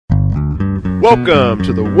Welcome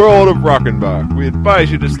to the world of Rokenbok. We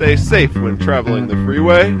advise you to stay safe when traveling the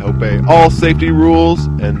freeway, obey all safety rules,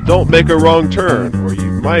 and don't make a wrong turn, or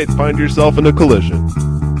you might find yourself in a collision.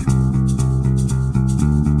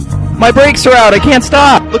 My brakes are out, I can't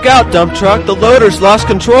stop! Look out, dump truck, the loader's lost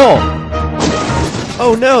control!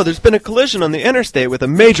 Oh no, there's been a collision on the interstate with a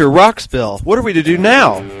major rock spill. What are we to do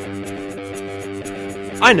now?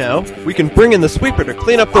 I know, we can bring in the sweeper to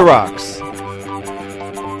clean up the rocks.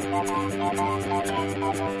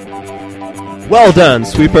 Well done,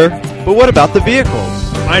 sweeper. But what about the vehicles?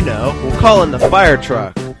 I know, we'll call in the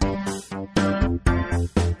Firetruck.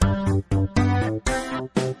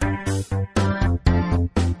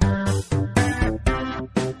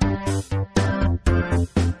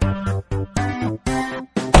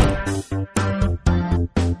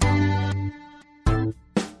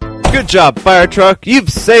 Good job, Firetruck. You've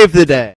saved the day.